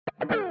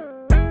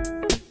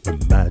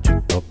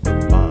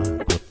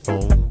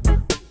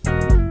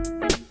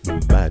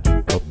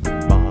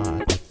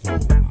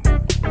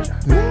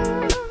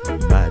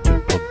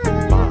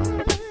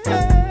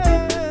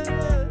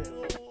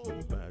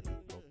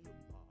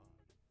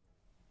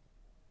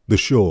the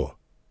Shure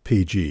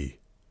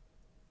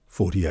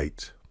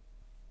PG48.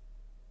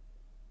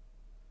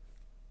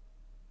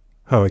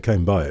 How I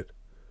came by it?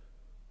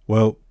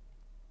 Well,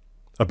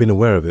 I've been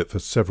aware of it for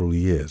several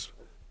years,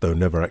 though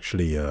never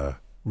actually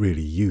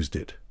really used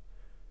it.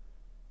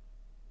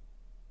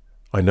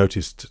 I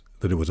noticed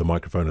that it was a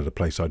microphone at a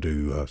place I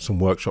do some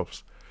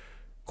workshops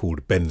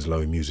called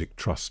Benslow Music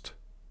Trust.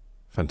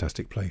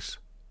 Fantastic place.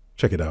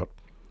 Check it out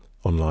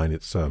online.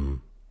 It's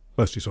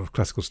mostly sort of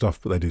classical stuff,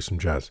 but they do some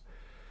jazz.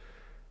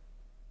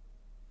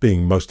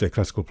 Being mostly a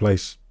classical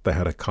place, they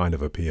had a kind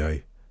of a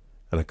PA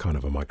and a kind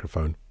of a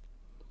microphone,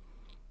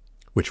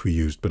 which we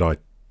used, but I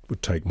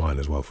would take mine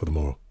as well for the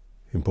more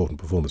important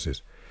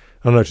performances.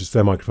 I noticed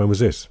their microphone was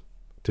this.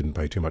 Didn't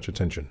pay too much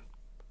attention.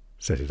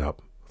 Set it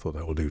up. Thought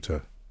that will do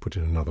to put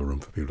in another room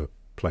for people to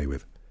play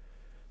with,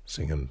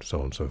 sing and so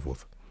on and so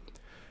forth.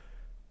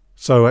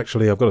 So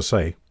actually, I've got to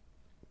say,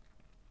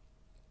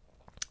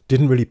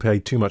 didn't really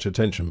pay too much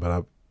attention,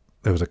 but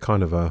there was a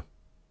kind of a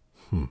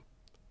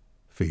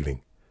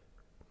feeling.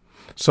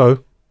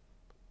 So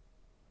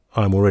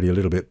I'm already a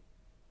little bit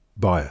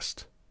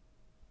biased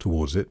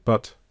towards it,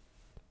 but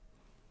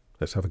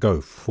let's have a go.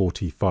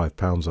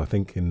 £45, I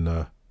think, in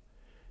the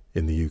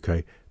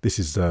UK. This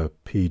is the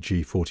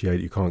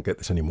PG48. You can't get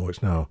this anymore.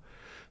 It's now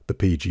the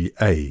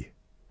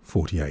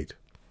PGA48.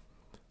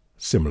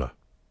 Similar,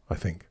 I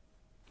think.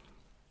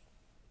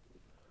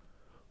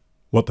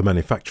 What the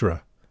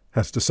manufacturer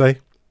has to say: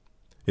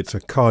 it's a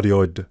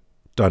cardioid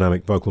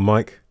dynamic vocal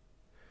mic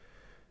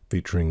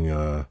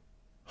featuring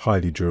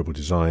highly durable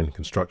design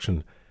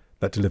construction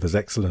that delivers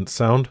excellent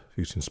sound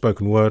used in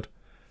spoken word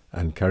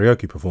and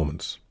karaoke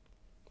performance.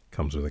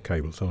 Comes with a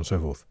cable, so on and so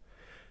forth.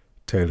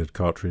 Tailored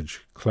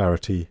cartridge,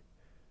 clarity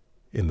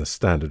in the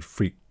standard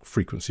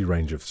frequency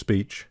range of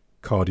speech,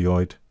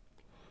 cardioid,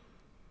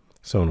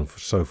 so on and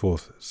so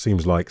forth.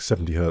 Seems like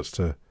 70 Hz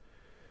to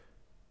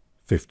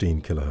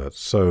 15 kilohertz.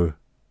 So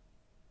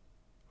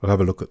we'll have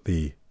a look at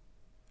the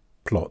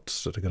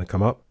plots that are going to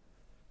come up.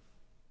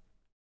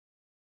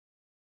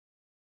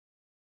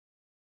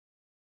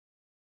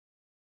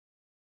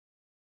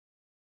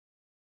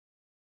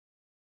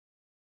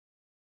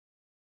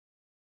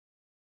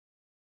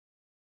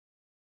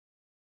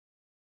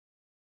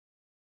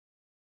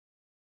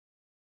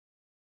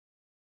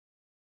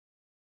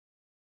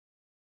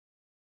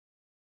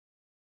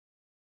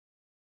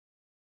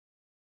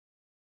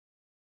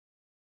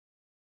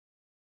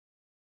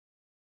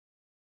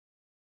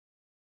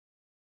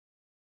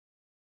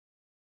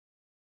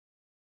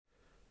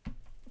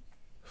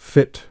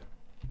 Fit,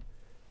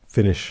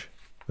 finish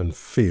and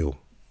feel.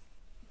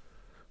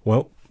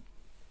 Well,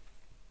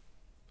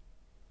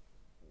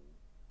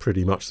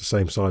 pretty much the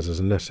same size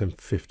as an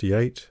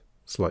SM58,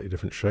 slightly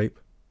different shape.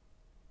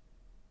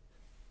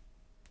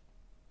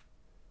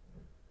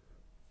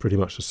 Pretty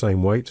much the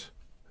same weight,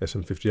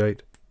 SM58.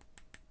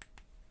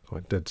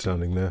 Quite dead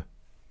sounding there.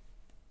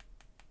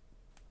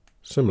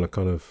 Similar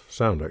kind of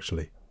sound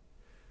actually.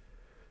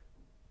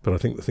 But I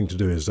think the thing to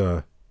do is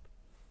have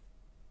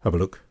a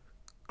look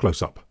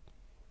close up.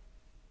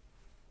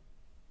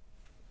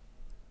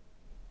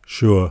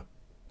 Shure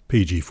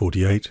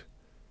PG48,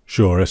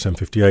 Shure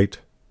SM58,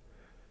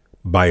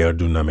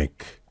 Beyerdynamic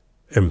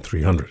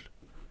M300.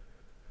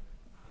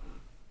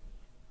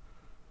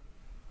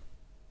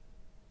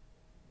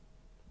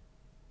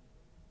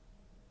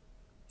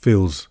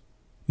 Feels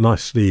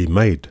nicely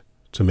made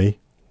to me,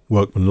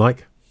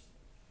 workmanlike.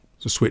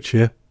 There's a switch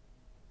here.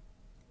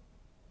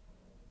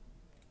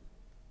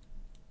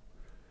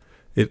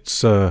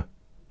 It's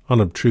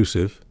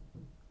unobtrusive,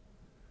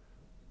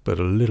 but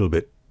a little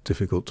bit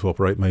difficult to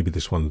operate. Maybe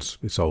this one's,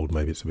 it's old,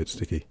 maybe it's a bit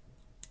sticky.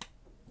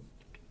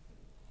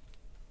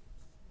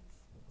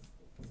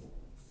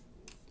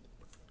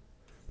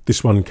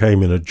 This one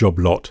came in a job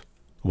lot.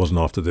 I wasn't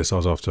after this, I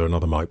was after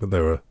another mic, but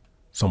there were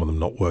some of them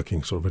not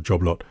working, sort of a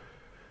job lot.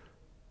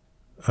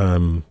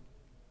 So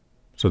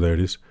there it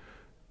is.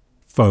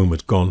 Foam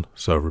had gone,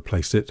 so I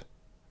replaced it.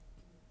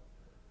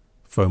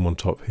 Foam on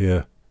top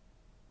here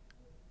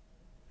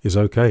is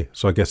okay,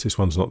 so I guess this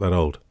one's not that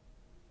old.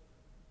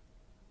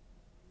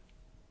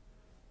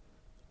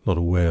 Not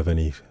aware of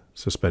any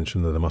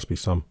suspension, though there must be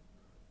some.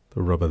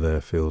 The rubber there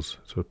feels,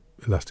 sort of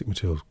elastic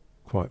material,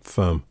 quite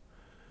firm.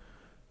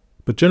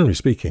 But generally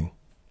speaking,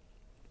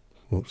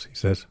 whoops, he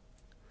says,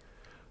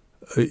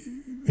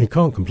 you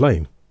can't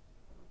complain.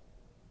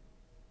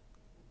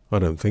 I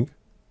don't think.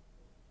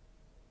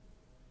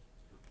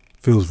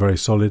 Feels very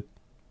solid.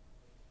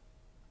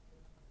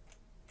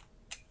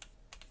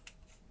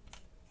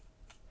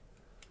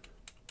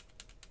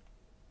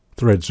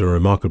 Threads are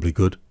remarkably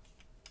good.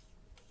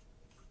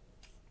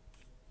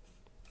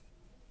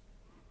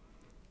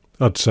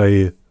 I'd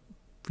say,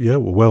 yeah,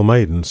 well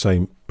made, and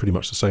pretty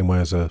much the same way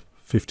as a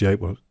 58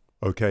 was.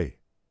 Okay,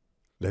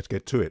 let's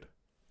get to it.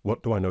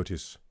 What do I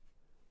notice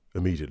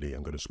immediately?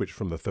 I'm going to switch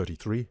from the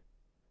 33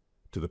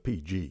 to the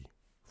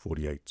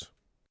PG48.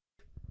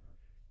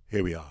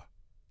 Here we are.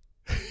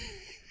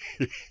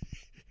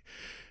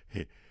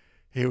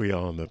 Here we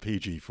are on the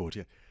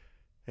PG48.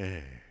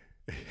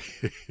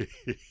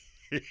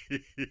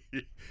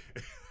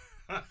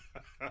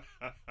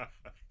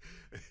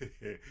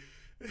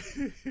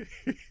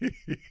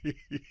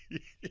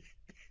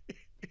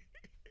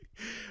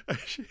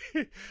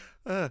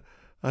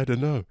 I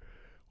don't know.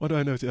 What do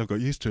I notice? I've got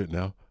used to it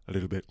now a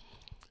little bit.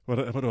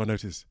 What do I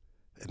notice?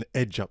 An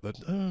edge up that.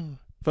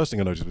 First thing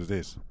I noticed was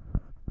this.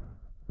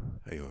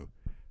 Hey yo.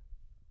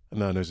 And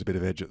now I notice a bit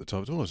of edge at the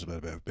top. It's almost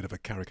a bit of a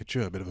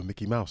caricature, a bit of a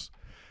Mickey Mouse.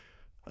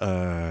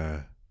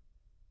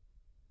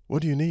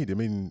 What do you need? I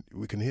mean,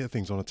 we can hear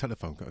things on a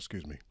telephone.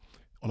 Excuse me,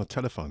 on a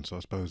telephone. So I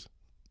suppose.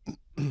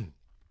 Let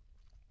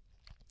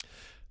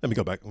me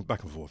go back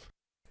and forth.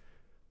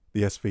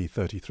 The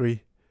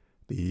SV33,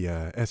 the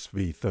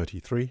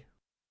SV33,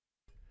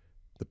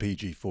 the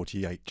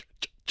PG48.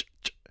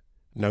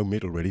 No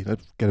middle really.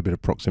 Let's get a bit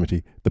of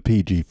proximity. The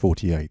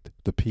PG48,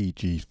 the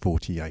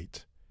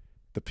PG48,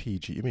 the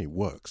PG. You mean it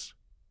works?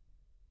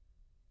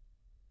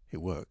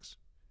 It works.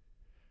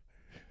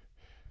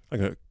 I'm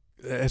going to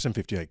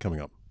SM58 coming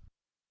up.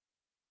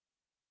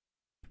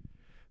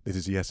 This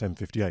is the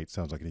SM58.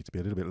 Sounds like it needs to be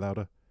a little bit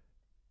louder.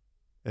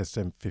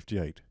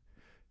 SM58.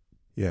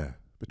 Yeah,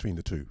 between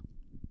the two.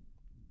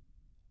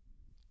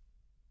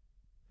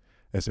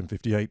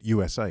 SM58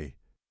 USA.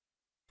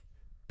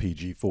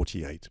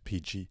 PG48.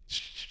 PG.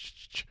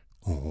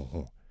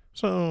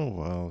 So,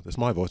 well, that's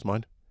my voice,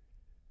 mind.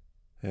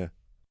 Yeah.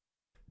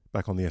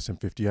 Back on the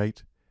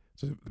SM58.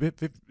 So the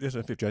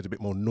SM58 is a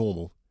bit more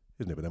normal,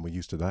 isn't it? But then we're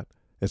used to that.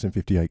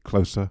 SM58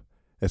 closer.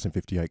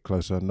 SM58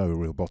 closer. No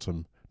real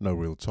bottom. No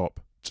real top.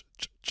 A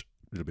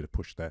little bit of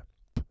push there.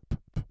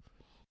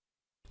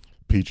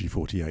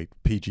 PG48.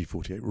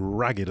 PG48.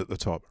 Ragged at the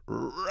top.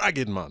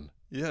 Ragged, man.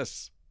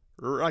 Yes.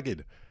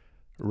 Ragged.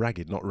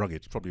 Ragged, not rugged.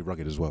 It's probably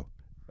rugged as well.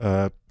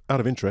 Out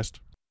of interest,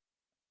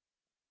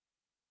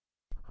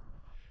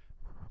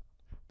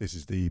 this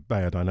is the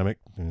Beyerdynamic.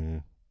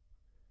 I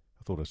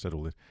thought I said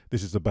all this.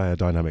 This is the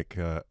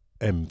Beyerdynamic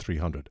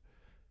M300,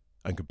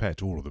 and compared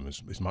to all of them,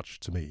 it's much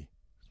to me.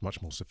 It's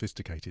much more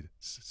sophisticated.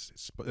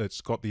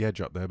 It's got the edge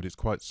up there, but it's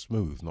quite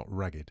smooth, not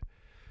ragged.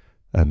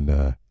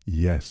 And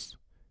yes,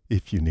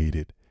 if you need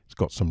it, it's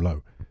got some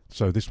low.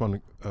 So this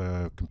one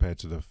compared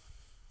to the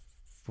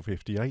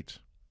 58.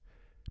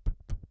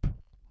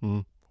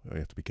 You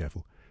have to be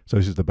careful. So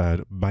this is the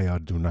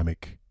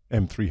Beyerdynamic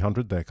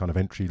M300, their kind of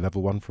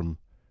entry-level one from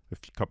a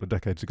couple of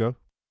decades ago.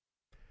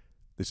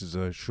 This is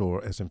a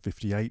Shure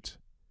SM58,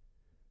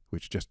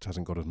 which just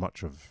hasn't got as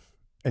much of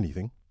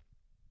anything.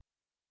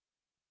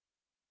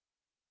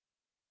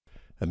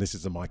 And this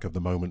is the mic of the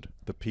moment,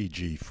 the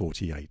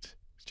PG48.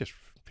 It's just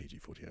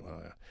PG48.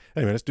 Well, yeah.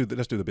 Anyway, let's do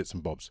the bits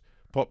and bobs.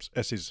 Pops,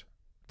 S's,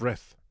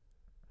 breath,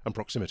 and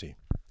proximity.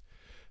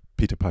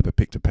 Peter Piper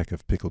picked a peck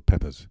of pickled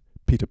peppers.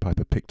 Peter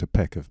Piper picked a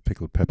peck of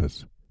pickled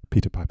peppers.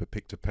 Peter Piper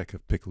picked a peck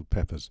of pickled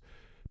peppers.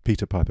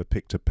 Peter Piper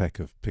picked a peck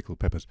of pickled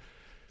peppers.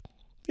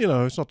 You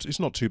know, it's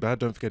not too bad.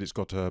 Don't forget, it's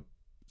got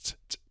it's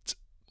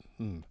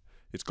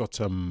got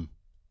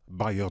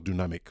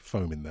Beyerdynamic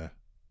foam in there,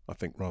 I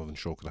think, rather than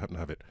Shure, because I happen to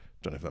have it.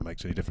 Don't know if that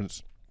makes any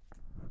difference.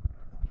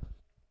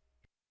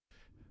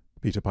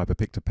 Peter Piper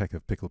picked a peck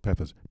of pickled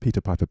peppers.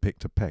 Peter Piper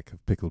picked a peck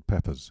of pickled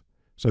peppers.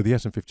 So the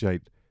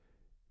SM58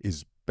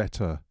 is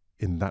better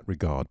in that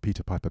regard.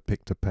 Peter Piper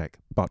picked a peck.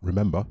 But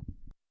remember,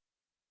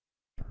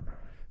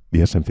 the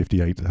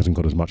SM58 hasn't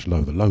got as much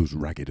low. The low's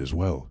ragged as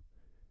well.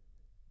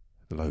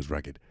 The low's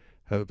ragged.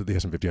 But the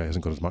SM58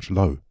 hasn't got as much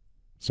low.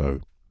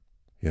 So,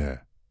 yeah.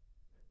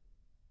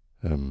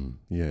 Yeah,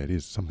 it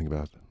is something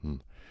about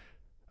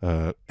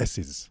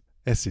S's.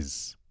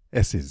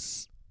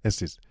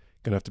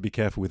 Gonna have to be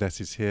careful with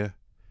S's here.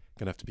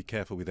 Gonna have to be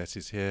careful with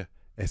S's here.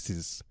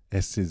 S's.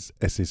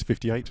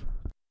 58.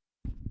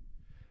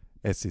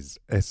 S's.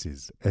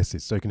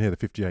 So you can hear the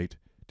 58,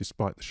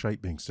 despite the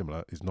shape being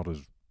similar, is not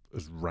as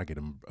ragged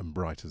and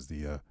bright as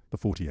the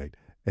 48.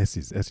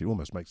 S's. It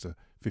almost makes the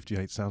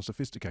 58 sound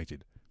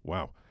sophisticated.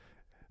 Wow.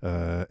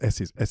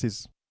 S's.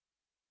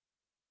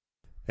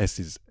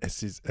 It's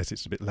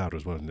a bit louder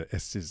as well, isn't it?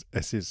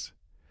 S's.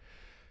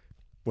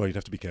 Well, you'd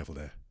have to be careful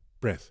there.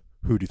 Breath.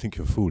 Who do you think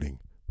you're fooling?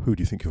 Who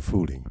do you think you're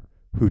fooling?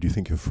 Who do you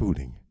think you're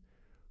fooling?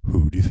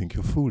 Who do you think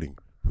you're fooling?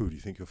 Who do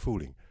you think you're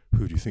fooling?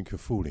 Who do you think you're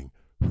fooling?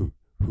 Who?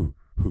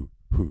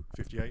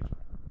 58.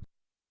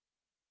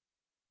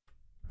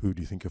 Who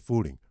do you think you're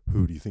fooling?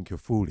 Who do you think you're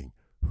fooling?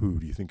 Who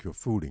do you think you're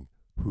fooling?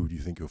 Who do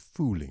you think you're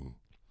fooling?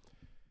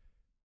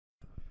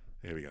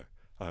 There we go.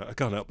 I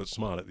can't help but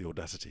smile at the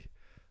audacity.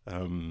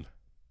 But,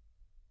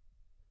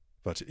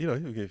 you know,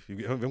 if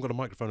you haven't got a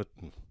microphone,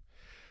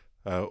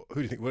 who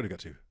do you think we're going to get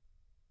to?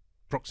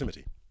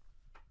 Proximity.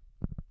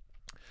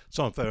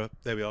 So there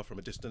we are from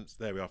a distance.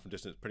 There we are from a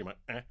distance, pretty much.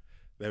 There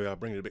we are,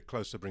 bringing it a bit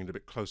closer, bringing it a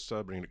bit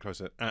closer, bringing it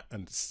closer,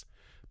 and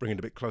bringing it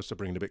a bit closer,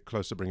 bringing it a bit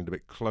closer, bringing it a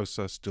bit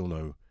closer. Still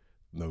no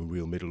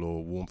real middle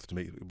or warmth to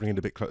me. Bringing it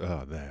a bit closer.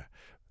 Ah, there.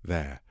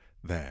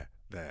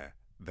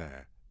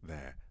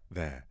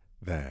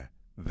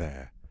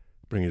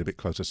 Bring it a bit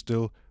closer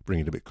still. Bring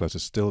it a bit closer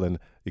still. Then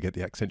you get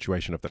the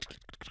accentuation of the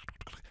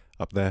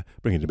up there.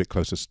 Bring it a bit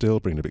closer still,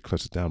 bring it a bit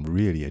closer down,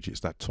 really edgy. It's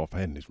that top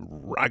end, it's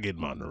ragged,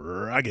 man,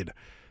 ragged.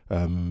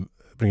 Bring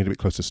it a bit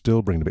closer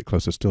still, bring it a bit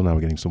closer still. Now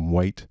we're getting some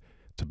weight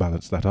to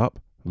balance that up.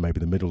 Maybe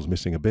the middle's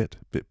missing a bit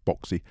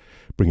boxy.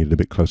 Bring it a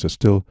bit closer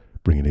still,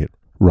 bringing it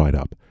right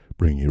up,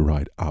 bringing it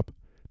right up,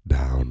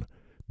 down,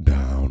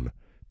 down,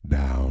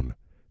 down,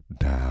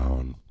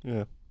 down.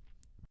 Yeah.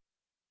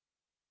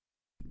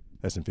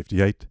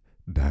 SM58,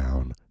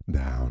 down,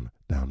 down,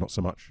 down, not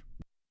so much.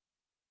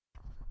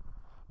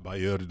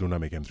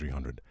 Beyerdynamic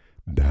M300,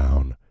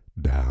 down,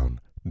 down,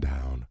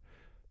 down,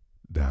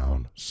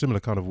 down.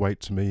 Similar kind of weight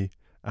to me,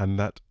 and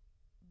that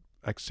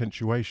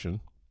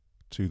accentuation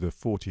to the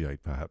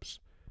 48 perhaps,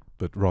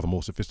 but rather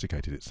more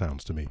sophisticated it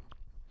sounds to me.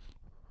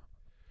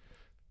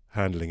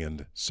 Handling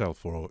and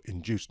self or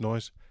induced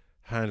noise.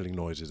 Handling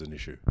noise is an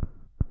issue.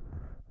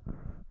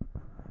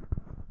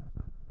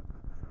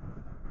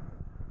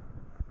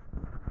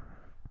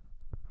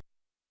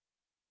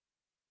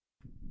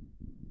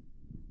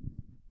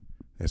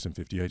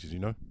 SM58, as you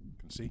know, you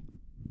can see.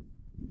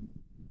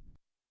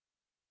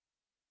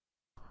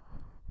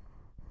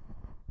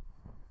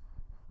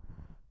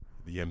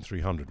 The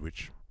M300,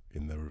 which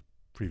in the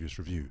previous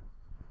review.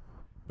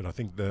 But I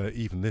think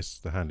even this,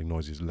 the handling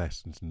noise is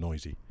less and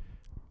noisy,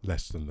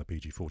 less than the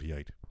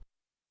PG48.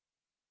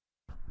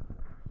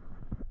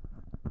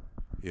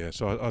 Yeah,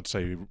 so I'd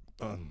say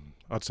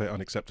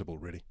unacceptable,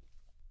 really.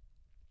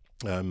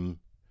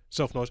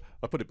 Self noise.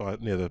 I put it by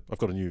near the. I've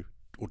got a new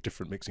or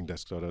different mixing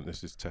desk. So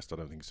this is test. I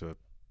don't think it's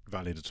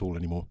valid at all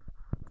anymore.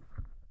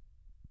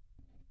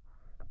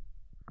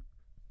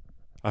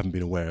 I haven't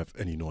been aware of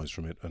any noise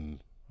from it,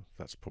 and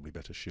that's probably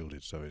better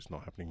shielded, so it's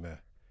not happening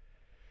there.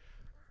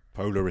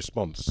 Polar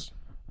response.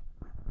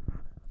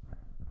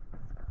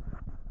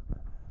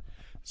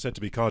 Said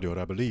to be cardioid,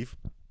 I believe.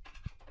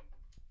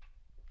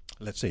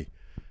 Let's see.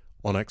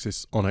 On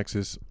axis, on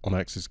axis, on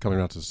axis, coming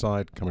around to the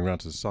side, coming around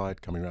to the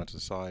side, coming around to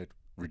the side,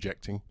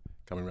 rejecting,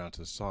 coming around to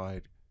the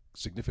side,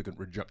 significant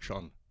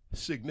rejection.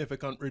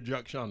 Significant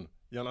rejection.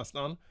 You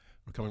understand?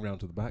 We're coming around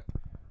to the back.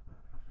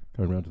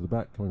 Coming around to the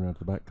back, coming around to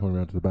the back, coming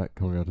around to the back,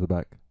 coming around to the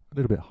back. A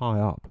little bit high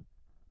up.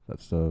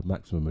 That's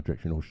maximum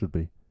rejection, or should be.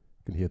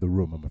 You can hear the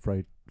room, I'm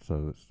afraid,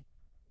 so it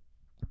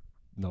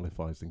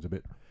nullifies things a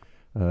bit.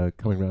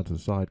 Coming around to the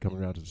side, coming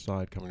around to the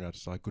side, coming around to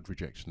the side. Good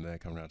rejection there,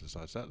 coming around to the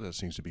side. So that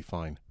seems to be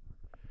fine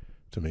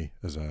to me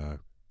as a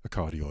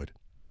cardioid.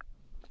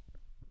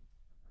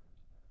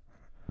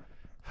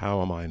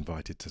 How am I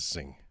invited to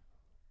sing?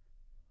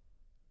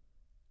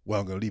 Well,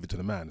 I'm going to leave it to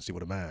the man and see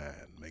what a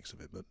man makes of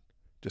it, but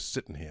just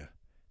sitting here,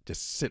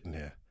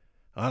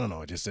 I don't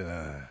know, just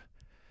kind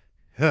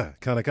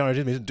of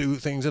encourages me to do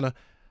things in a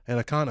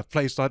kind of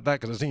place like that,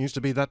 because it seems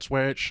to be that's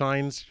where it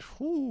shines.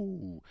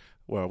 Ooh.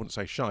 Well, I wouldn't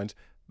say shines.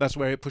 That's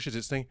where it pushes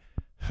its thing.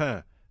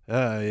 So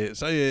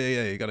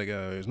yeah, you gotta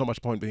go. There's not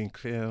much point being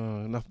clear.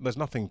 There's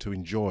nothing to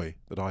enjoy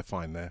that I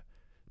find there.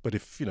 But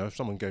if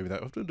someone gave me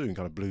that, after doing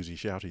kind of bluesy,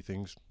 shouty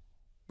things,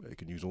 you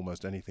can use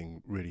almost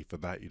anything really for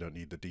that. You don't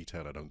need the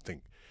detail, I don't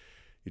think.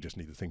 You just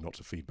need the thing not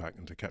to feedback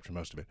and to capture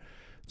most of it.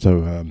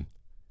 So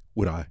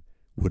would I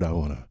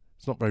wanna?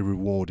 It's not very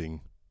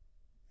rewarding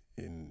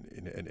in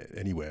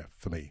anywhere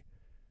for me.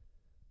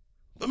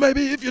 But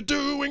maybe if you're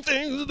doing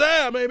things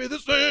there, maybe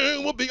this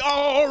thing will be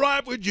all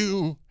right with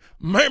you.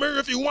 Maybe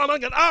if you want to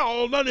get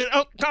out, then it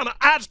kind of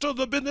adds to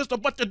the business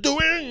of what you're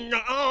doing.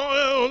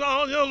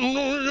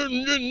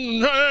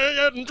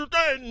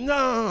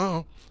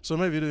 So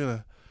maybe you're doing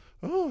that.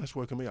 Oh, that's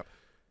woken me up.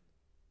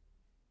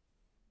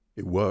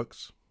 It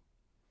works.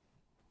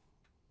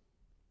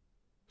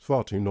 It's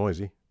far too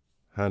noisy.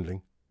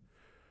 Handling.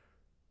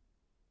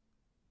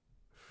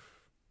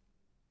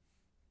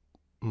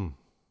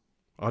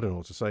 I don't know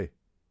what to say.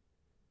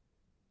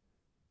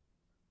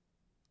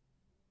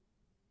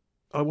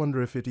 I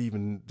wonder if it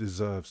even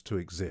deserves to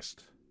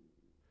exist.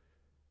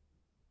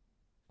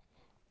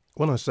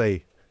 When I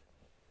say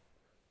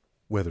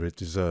whether it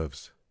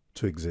deserves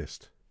to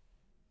exist,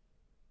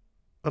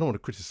 I don't want to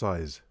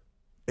criticize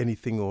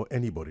anything or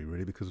anybody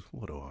really, because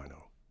what do I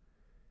know?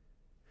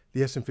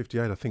 The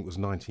SM58 I think was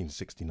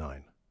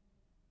 1969.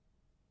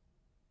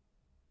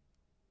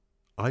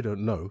 I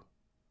don't know.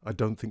 I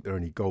don't think there are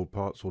any gold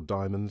parts or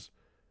diamonds.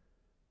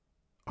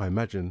 I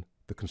imagine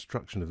the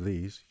construction of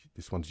these,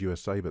 this one's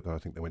USA, but I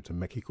think they went to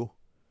Mexico.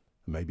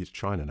 Maybe it's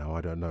China now,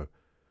 I don't know.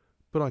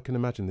 But I can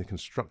imagine the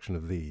construction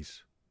of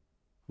these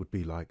would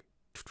be like,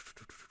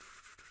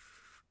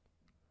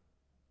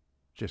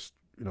 just,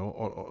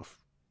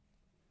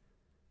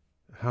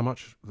 how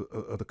much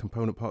are the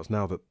component parts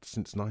now that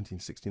since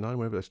 1969,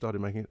 whenever they started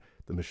making it,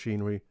 the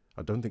machinery,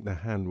 I don't think they're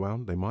hand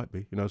wound, they might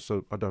be,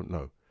 so I don't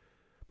know.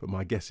 But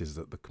my guess is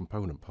that the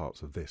component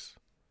parts of this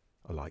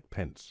are like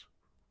pence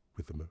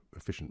with the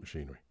efficient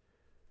machinery.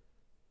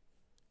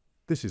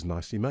 This is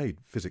nicely made,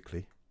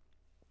 physically.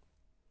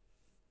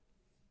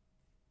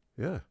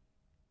 Yeah.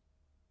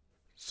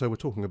 So we're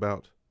talking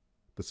about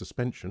the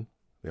suspension,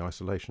 the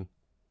isolation,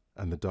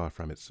 and the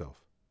diaphragm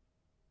itself.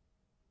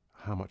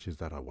 How much is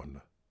that, I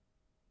wonder?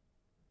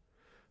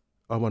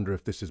 I wonder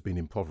if this has been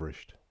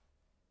impoverished.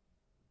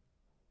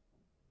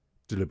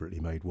 deliberately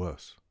made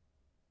worse.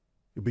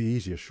 It'd be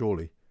easier,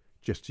 surely,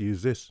 just to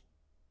use this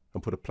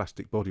and put a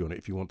plastic body on it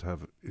if you want to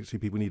have... You see,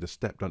 people need a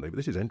step, don't they? But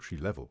this is entry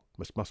level.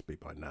 Must be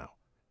by now.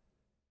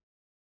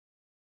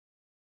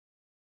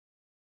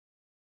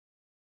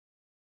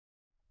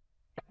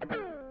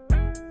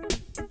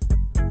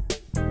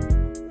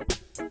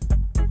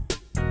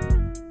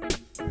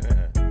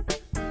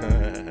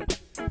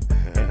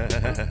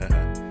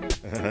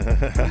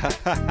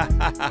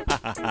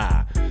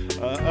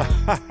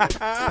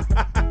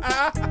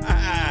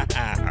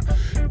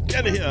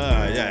 Get here,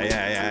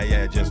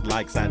 yeah, just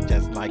likes that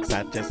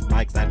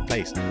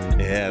place.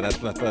 Yeah, that's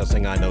the first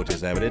thing I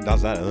noticed there, but it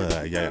does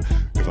that, yeah.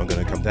 If I'm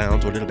gonna come down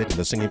to a little bit in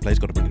the singing place,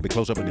 gotta bring it a bit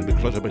closer, bring it a bit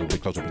closer, bring it a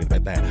bit closer, bring it a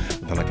bit there.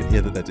 And then I can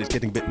hear that it's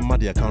getting a bit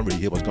muddy, I can't really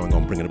hear what's going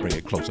on, bring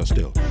it closer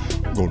still.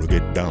 Gonna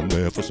get down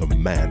there for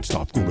some man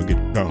stuff, gonna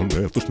get down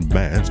there for some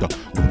man stuff,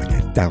 gonna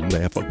get down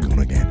there for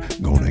gonna get,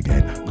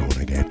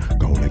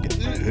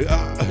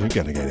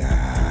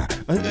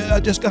 I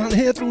just can't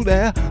hear through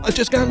there. I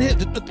just can't hear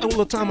all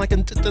the time. I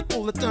can. I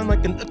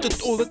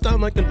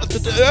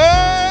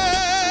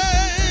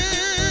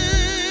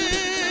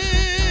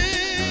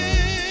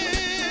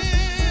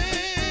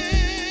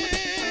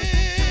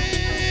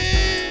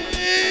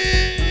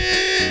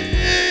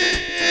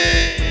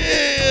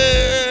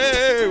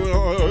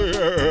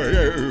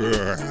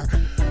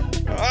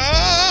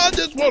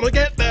just want to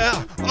get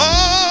there.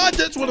 I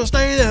just want to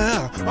stay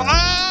there.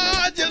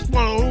 I just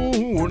want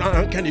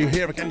to. Can you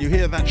hear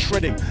that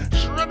shredding?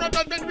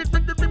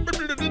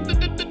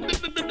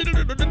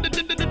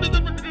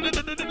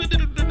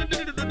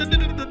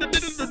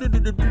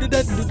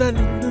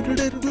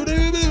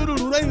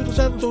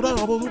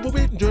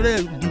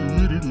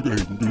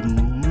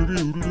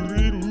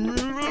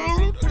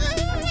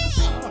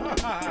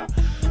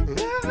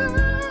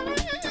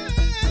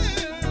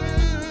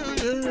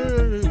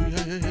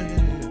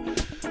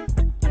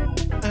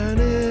 And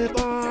if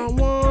I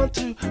want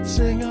to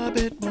sing a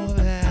bit more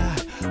there,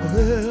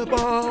 if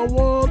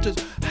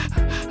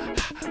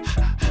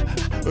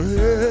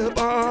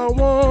I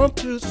want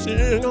to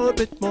sing a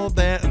bit more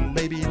there, and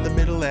maybe in the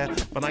middle there,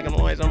 but I can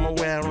always, I'm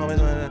aware,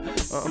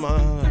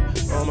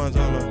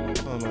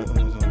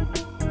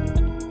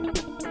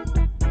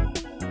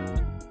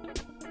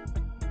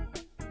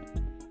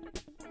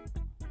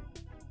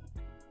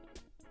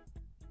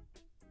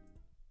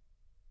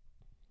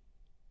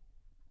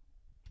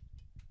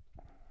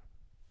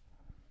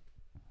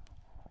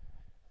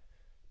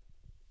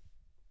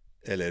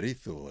 El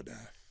erizo,